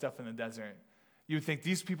all this stuff in the desert? You would think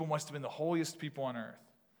these people must have been the holiest people on earth.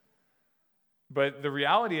 But the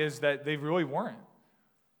reality is that they really weren't.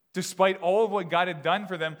 Despite all of what God had done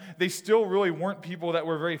for them, they still really weren't people that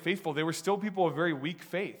were very faithful. They were still people of very weak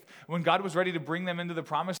faith. When God was ready to bring them into the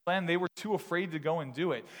promised land, they were too afraid to go and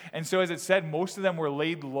do it. And so as it said, most of them were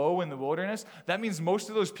laid low in the wilderness. That means most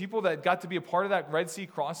of those people that got to be a part of that Red Sea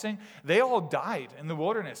crossing, they all died in the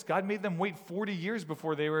wilderness. God made them wait 40 years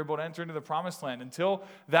before they were able to enter into the promised land, until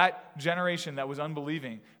that generation that was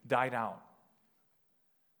unbelieving died out.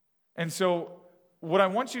 And so what I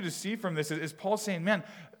want you to see from this is Paul saying, man,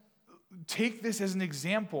 take this as an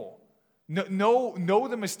example. Know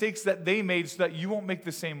the mistakes that they made so that you won't make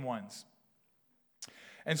the same ones.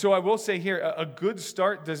 And so I will say here, a good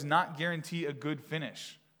start does not guarantee a good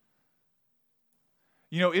finish.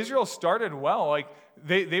 Israel started well.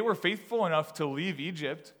 They were faithful enough to leave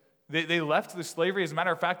Egypt. They left the slavery. As a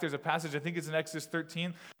matter of fact, there's a passage, I think it's in Exodus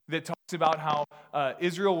 13, that talks about how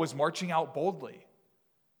Israel was marching out boldly.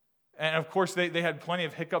 And of course, they had plenty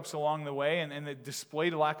of hiccups along the way, and they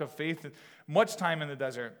displayed a lack of faith much time in the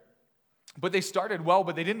desert. But they started well,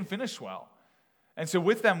 but they didn't finish well. And so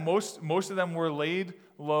with them, most of them were laid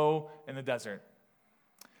low in the desert.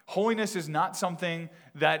 Holiness is not something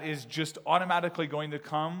that is just automatically going to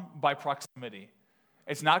come by proximity.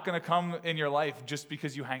 It's not going to come in your life just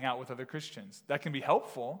because you hang out with other Christians. That can be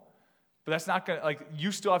helpful, but that's not going to,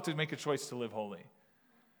 you still have to make a choice to live holy.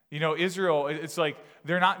 Israel, it's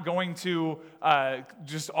they're not going to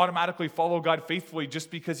just automatically follow God faithfully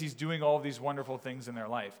just because he's doing all of these wonderful things in their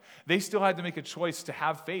life. They still had to make a choice to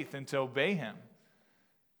have faith and to obey him.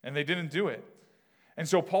 And they didn't do it. And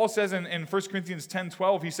so Paul says in 1 Corinthians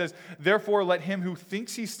 10:12, he says, therefore let him who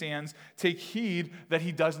thinks he stands take heed that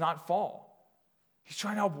he does not fall. He's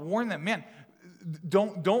trying to help warn them. Man,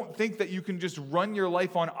 don't think that you can just run your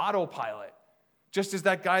life on autopilot. Just as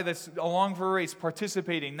that guy that's along for a race,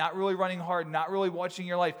 participating, not really running hard, not really watching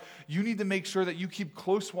your life, you need to make sure that you keep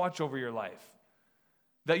close watch over your life.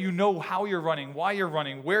 That you know how you're running, why you're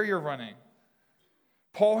running, where you're running.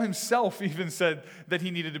 Paul himself even said that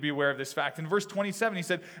he needed to be aware of this fact. In verse 27, he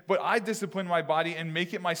said, but I discipline my body and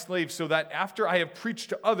make it my slave so that after I have preached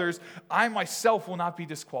to others, I myself will not be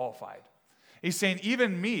disqualified. He's saying,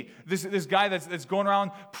 even me, this guy that's going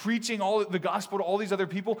around preaching all the gospel to all these other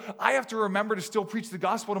people, I have to remember to still preach the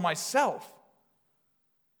gospel to myself.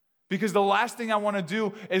 Because the last thing I want to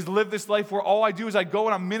do is live this life where all I do is I go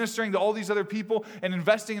and I'm ministering to all these other people and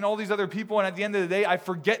investing in all these other people, and at the end of the day, I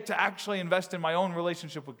forget to actually invest in my own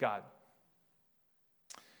relationship with God.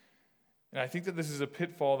 And I think that this is a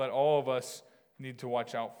pitfall that all of us need to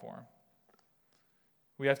watch out for.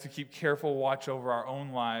 We have to keep careful watch over our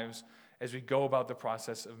own lives as we go about the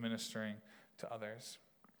process of ministering to others.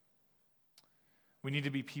 We need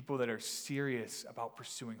to be people that are serious about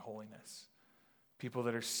pursuing holiness. People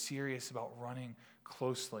that are serious about running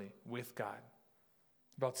closely with God.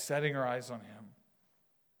 About setting our eyes on him.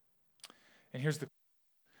 And here's the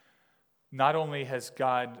not only has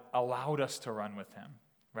God allowed us to run with him,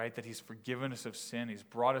 right? That he's forgiven us of sin. He's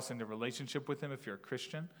brought us into relationship with him if you're a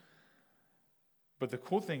Christian. But the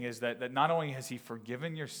cool thing is that not only has he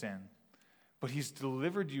forgiven your sin, but he's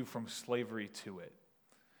delivered you from slavery to it.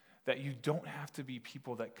 That you don't have to be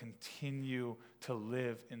people that continue to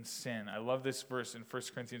live in sin. I love this verse in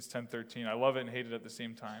 1 Corinthians 10:13. I love it and hate it at the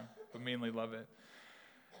same time, but mainly love it.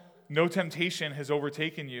 No temptation has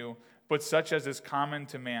overtaken you, but such as is common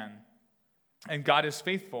to man. And God is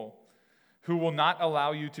faithful, who will not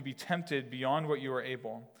allow you to be tempted beyond what you are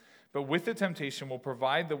able, but with the temptation will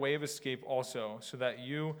provide the way of escape also, so that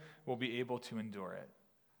you will be able to endure it.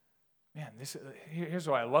 Man, here's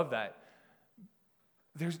why I love that.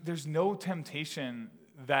 There's no temptation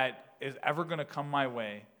that is ever going to come my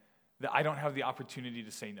way that I don't have the opportunity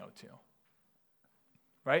to say no to.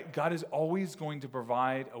 Right? God is always going to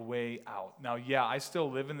provide a way out. Now, yeah, I still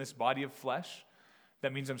live in this body of flesh.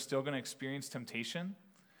 That means I'm still going to experience temptation,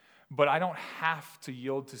 but I don't have to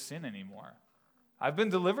yield to sin anymore. I've been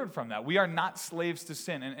delivered from that. We are not slaves to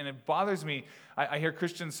sin. And it bothers me. I hear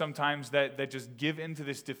Christians sometimes that just give into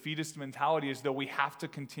this defeatist mentality as though we have to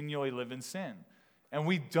continually live in sin. And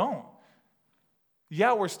we don't.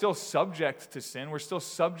 Yeah, we're still subject to sin. We're still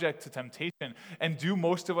subject to temptation. And do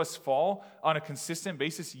most of us fall on a consistent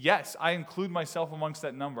basis? Yes, I include myself amongst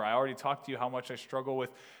that number. I already talked to you how much I struggle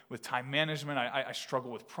with time management. I struggle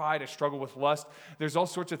with pride. I struggle with lust. There's all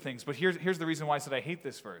sorts of things. But here's the reason why I said I hate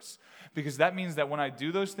this verse. Because that means that when I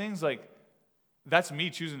do those things, that's me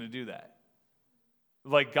choosing to do that.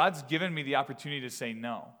 God's given me the opportunity to say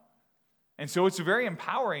no. And so it's a very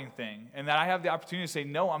empowering thing, and that I have the opportunity to say,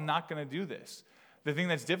 no, I'm not going to do this. The thing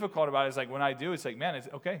that's difficult about it is when I do, it's man, it's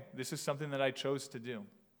okay. This is something that I chose to do.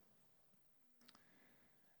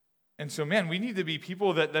 And so, man, we need to be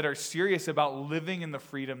people that are serious about living in the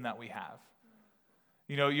freedom that we have.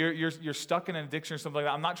 You know, you're stuck in an addiction or something like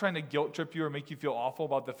that. I'm not trying to guilt trip you or make you feel awful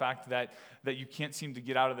about the fact that you can't seem to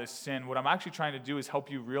get out of this sin. What I'm actually trying to do is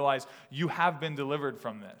help you realize you have been delivered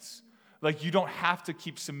from this. You don't have to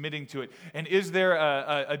keep submitting to it. And is there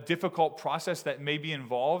a difficult process that may be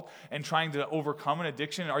involved in trying to overcome an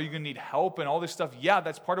addiction? Are you going to need help and all this stuff? Yeah,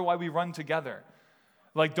 that's part of why we run together.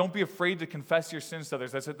 Don't be afraid to confess your sins to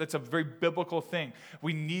others. That's a very biblical thing.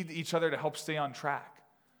 We need each other to help stay on track.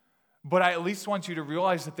 But I at least want you to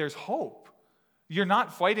realize that there's hope. You're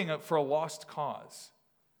not fighting for a lost cause.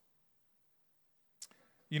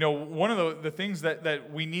 You know, one of the things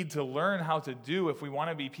that we need to learn how to do if we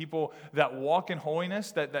want to be people that walk in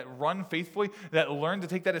holiness, that run faithfully, that learn to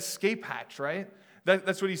take that escape hatch, right?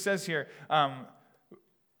 That's what he says here.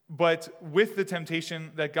 But with the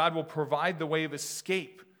temptation, that God will provide the way of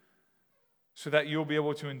escape so that you'll be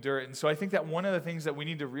able to endure it. And so I think that one of the things that we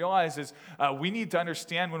need to realize is we need to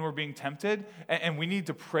understand when we're being tempted, and we need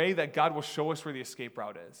to pray that God will show us where the escape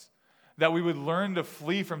route is. That we would learn to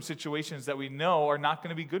flee from situations that we know are not going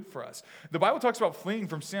to be good for us. The Bible talks about fleeing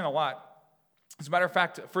from sin a lot. As a matter of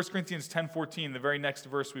fact, 1 Corinthians 10:14, the very next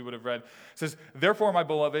verse we would have read, says, "Therefore, my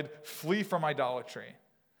beloved, flee from idolatry."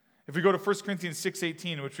 If we go to 1 Corinthians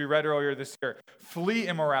 6:18, which we read earlier this year, "Flee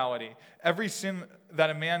immorality. Every sin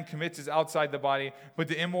that a man commits is outside the body, but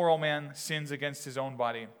the immoral man sins against his own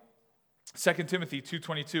body." 2 Timothy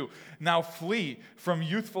 2:22, "Now flee from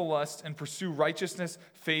youthful lust and pursue righteousness,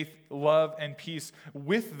 faith, love, and peace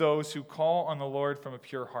with those who call on the Lord from a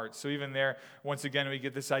pure heart." So even there, once again, we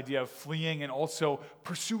get this idea of fleeing and also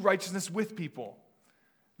pursue righteousness with people.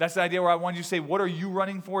 That's the idea where I want you to say, what are you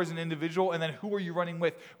running for as an individual? And then who are you running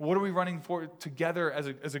with? What are we running for together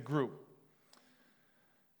as a group?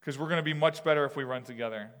 Because we're going to be much better if we run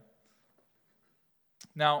together.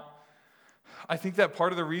 Now, I think that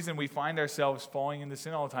part of the reason we find ourselves falling into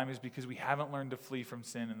sin all the time is because we haven't learned to flee from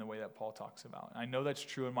sin in the way that Paul talks about. And I know that's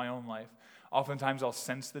true in my own life. Oftentimes I'll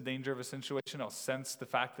sense the danger of a situation. I'll sense the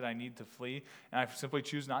fact that I need to flee, and I simply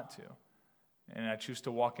choose not to. And I choose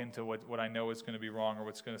to walk into what I know is going to be wrong or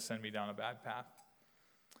what's going to send me down a bad path.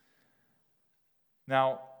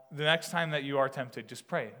 Now, the next time that you are tempted, just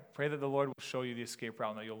pray. Pray that the Lord will show you the escape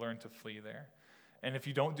route and that you'll learn to flee there. And if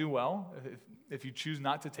you don't do well, if you choose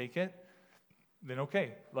not to take it, then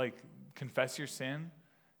okay, confess your sin,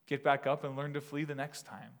 get back up, and learn to flee the next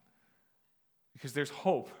time. Because there's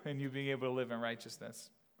hope in you being able to live in righteousness.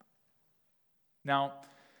 Now,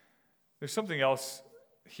 there's something else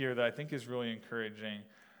here that I think is really encouraging.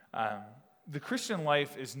 The Christian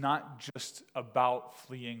life is not just about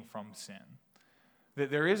fleeing from sin. That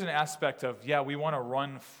there is an aspect of, we want to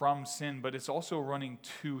run from sin, but it's also running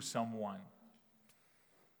to someone.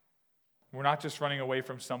 We're not just running away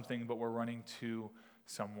from something, but we're running to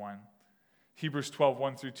someone. Hebrews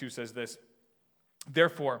 12:1-2 says this,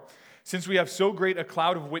 "Therefore, Since we have so great a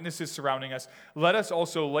cloud of witnesses surrounding us, let us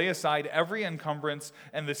also lay aside every encumbrance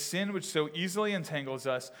and the sin which so easily entangles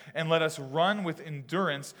us, and let us run with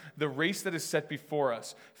endurance the race that is set before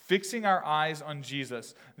us, fixing our eyes on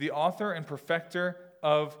Jesus, the author and perfecter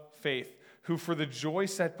of faith, who for the joy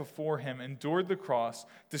set before him endured the cross,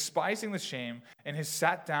 despising the shame, and has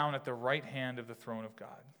sat down at the right hand of the throne of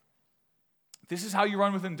God. This is how you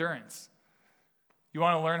run with endurance. You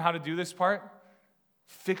want to learn how to do this part?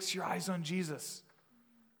 Fix your eyes on Jesus,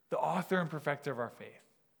 the author and perfecter of our faith.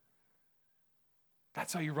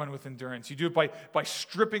 That's how you run with endurance. You do it by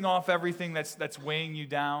stripping off everything that's weighing you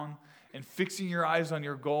down and fixing your eyes on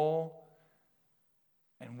your goal.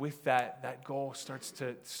 And with that goal starts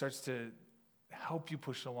to help you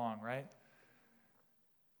push along, right?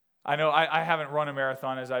 I know I haven't run a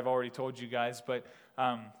marathon, as I've already told you guys, but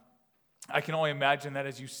I can only imagine that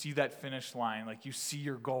as you see that finish line, like you see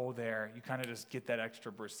your goal there, you kind of just get that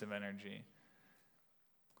extra burst of energy.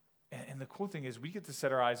 And the cool thing is we get to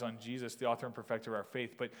set our eyes on Jesus, the author and perfecter of our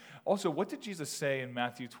faith. But also, what did Jesus say in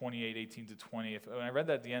Matthew 28:18-20? When I read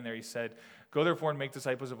that at the end there, he said, "Go therefore and make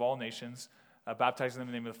disciples of all nations, baptizing them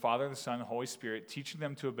in the name of the Father, the Son, and the Holy Spirit, teaching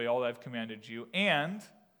them to obey all that I've commanded you. And,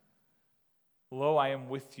 lo, I am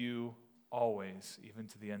with you always, even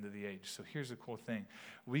to the end of the age." So here's the cool thing.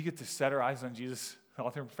 We get to set our eyes on Jesus, the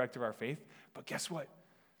author and perfecter of our faith. But guess what?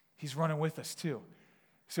 He's running with us too.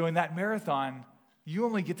 So in that marathon, you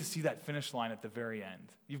only get to see that finish line at the very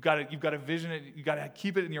end. You've got to vision it. You've got to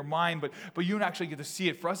keep it in your mind, but you don't actually get to see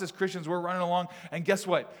it. For us as Christians, we're running along, and guess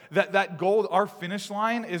what? That goal, our finish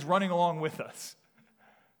line, is running along with us.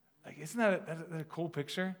 Like, isn't that a cool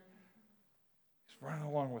picture? He's running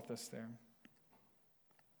along with us there.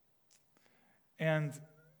 And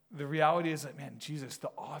the reality is that, man, Jesus, the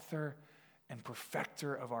author and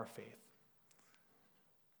perfecter of our faith.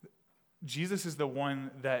 Jesus is the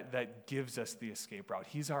one that gives us the escape route.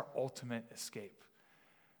 He's our ultimate escape,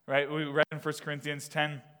 right? We read in 1 Corinthians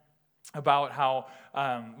 10 about how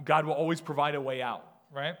God will always provide a way out,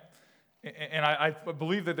 right? And I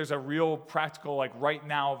believe that there's a real practical, like right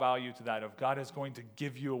now value to that of God is going to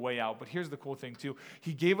give you a way out. But here's the cool thing too.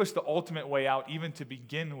 He gave us the ultimate way out even to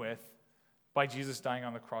begin with by Jesus dying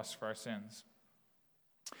on the cross for our sins.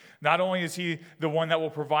 Not only is he the one that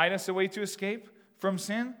will provide us a way to escape from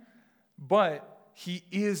sin, but he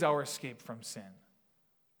is our escape from sin.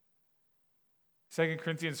 2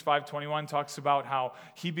 Corinthians 5:21 talks about how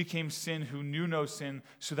he became sin who knew no sin,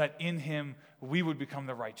 so that in him we would become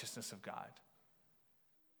the righteousness of God.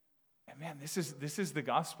 And man, this is the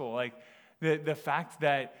gospel. Like the fact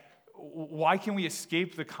that why can we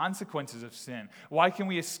escape the consequences of sin? Why can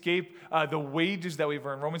we escape the wages that we've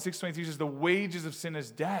earned? Romans 6:23 says the wages of sin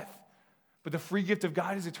is death. But the free gift of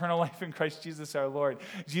God is eternal life in Christ Jesus our Lord.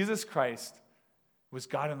 Jesus Christ was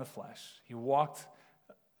God in the flesh. He walked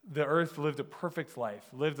the earth, lived a perfect life,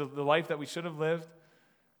 lived the life that we should have lived,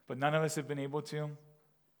 but none of us have been able to.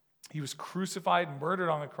 He was crucified, murdered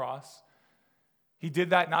on the cross. He did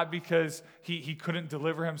that not because he couldn't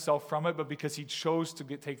deliver himself from it, but because he chose to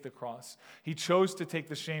take the cross. He chose to take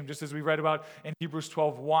the shame, just as we read about in Hebrews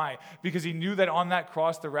 12. Why? Because he knew that on that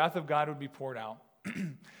cross, the wrath of God would be poured out.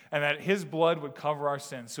 And that his blood would cover our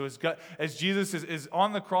sins. So as Jesus is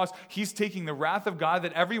on the cross, he's taking the wrath of God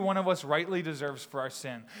that every one of us rightly deserves for our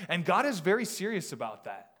sin. And God is very serious about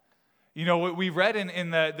that. You know, we read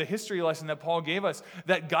in the history lesson that Paul gave us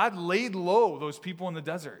that God laid low those people in the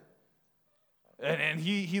desert. And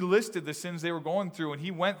he listed the sins they were going through, and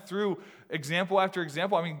he went through example after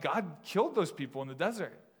example. I mean, God killed those people in the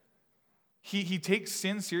desert. He takes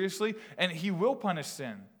sin seriously, and he will punish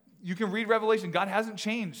sin. You can read Revelation. God hasn't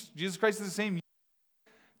changed. Jesus Christ is the same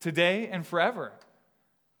today and forever.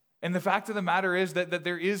 And the fact of the matter is that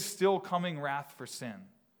there is still coming wrath for sin.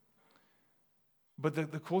 But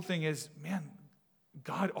the cool thing is, man,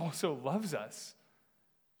 God also loves us.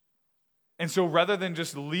 And so rather than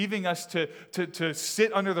just leaving us to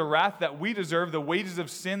sit under the wrath that we deserve, the wages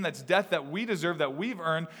of sin, that's death that we deserve, that we've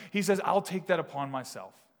earned, he says, I'll take that upon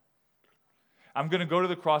myself. I'm going to go to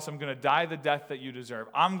the cross. I'm going to die the death that you deserve.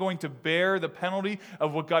 I'm going to bear the penalty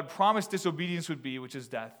of what God promised disobedience would be, which is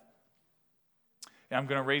death. And I'm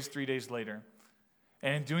going to raise 3 days later.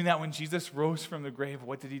 And in doing that, when Jesus rose from the grave,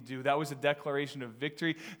 what did he do? That was a declaration of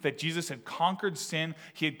victory, that Jesus had conquered sin.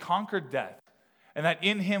 He had conquered death. And that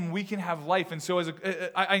in him we can have life. And so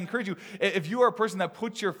I encourage you, if you are a person that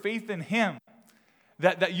puts your faith in him,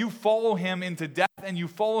 that you follow him into death and you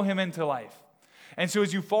follow him into life. And so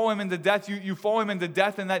as you follow him into death, you follow him into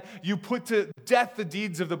death, and that you put to death the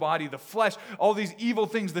deeds of the body, the flesh, all these evil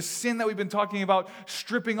things, the sin that we've been talking about,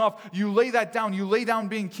 stripping off. You lay that down. You lay down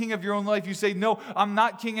being king of your own life. You say, no, I'm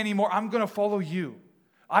not king anymore. I'm going to follow you.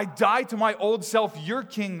 I die to my old self. You're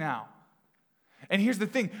king now. And here's the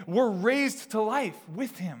thing. We're raised to life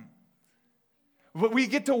with him. But we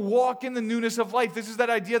get to walk in the newness of life. This is that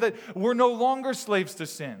idea that we're no longer slaves to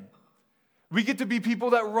sin. We get to be people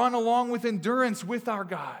that run along with endurance with our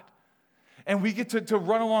God. And we get to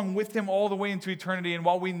run along with him all the way into eternity. And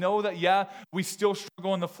while we know that, we still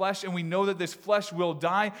struggle in the flesh, and we know that this flesh will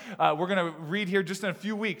die, we're going to read here just in a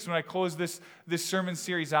few weeks when I close this sermon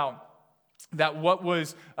series out, that what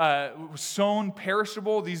was sown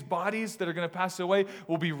perishable, these bodies that are going to pass away,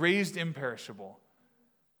 will be raised imperishable.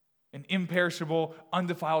 An imperishable,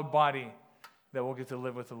 undefiled body that we'll get to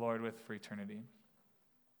live with the Lord with for eternity.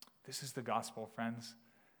 This is the gospel, friends,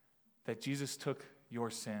 that Jesus took your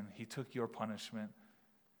sin, he took your punishment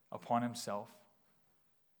upon himself,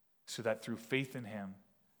 so that through faith in him,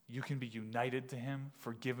 you can be united to him,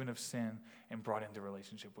 forgiven of sin, and brought into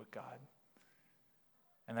relationship with God.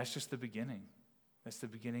 And that's just the beginning. That's the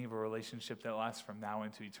beginning of a relationship that lasts from now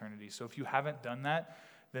into eternity. So if you haven't done that,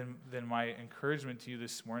 then my encouragement to you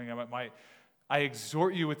this morning, I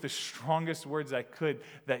exhort you with the strongest words I could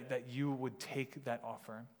that you would take that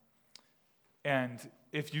offer. And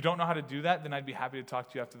if you don't know how to do that, then I'd be happy to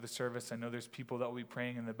talk to you after the service. I know there's people that will be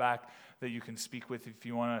praying in the back that you can speak with if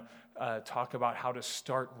you want to talk about how to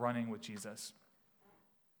start running with Jesus.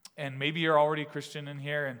 And maybe you're already a Christian in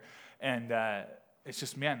here, and it's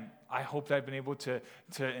just, man, I hope that I've been able to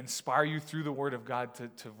inspire you through the Word of God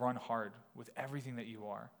to run hard with everything that you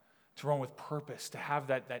are, to run with purpose, to have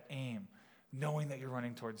that aim, knowing that you're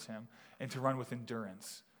running towards him, and to run with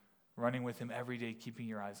endurance, running with him every day, keeping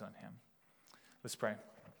your eyes on him. Let's pray.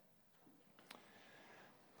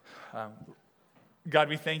 God,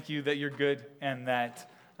 we thank you that you're good, and that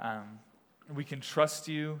we can trust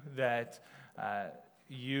you, that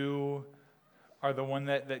you are the one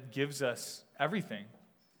that gives us everything.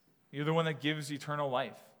 You're the one that gives eternal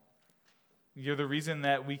life. You're the reason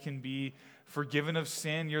that we can be forgiven of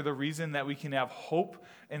sin. You're the reason that we can have hope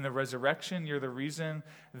in the resurrection. You're the reason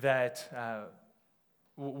that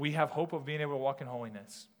we have hope of being able to walk in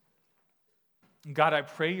holiness. God, I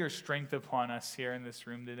pray your strength upon us here in this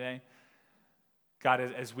room today. God,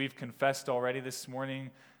 as we've confessed already this morning,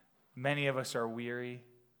 many of us are weary.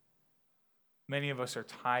 Many of us are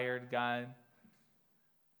tired, God.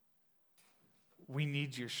 We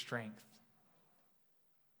need your strength.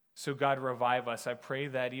 So God, revive us. I pray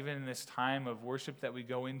that even in this time of worship that we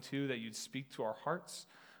go into, that you'd speak to our hearts,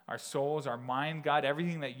 our souls, our mind. God,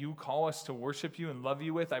 everything that you call us to worship you and love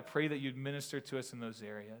you with, I pray that you'd minister to us in those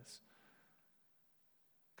areas.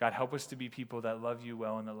 God, help us to be people that love you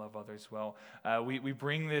well and that love others well. We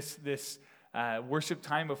bring this worship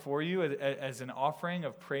time before you as an offering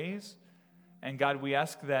of praise. And God, we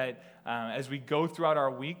ask that as we go throughout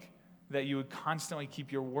our week, that you would constantly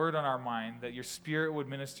keep your word on our mind, that your spirit would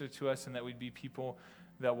minister to us, and that we'd be people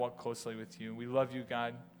that walk closely with you. We love you,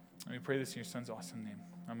 God, and we pray this in your son's awesome name.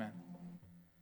 Amen.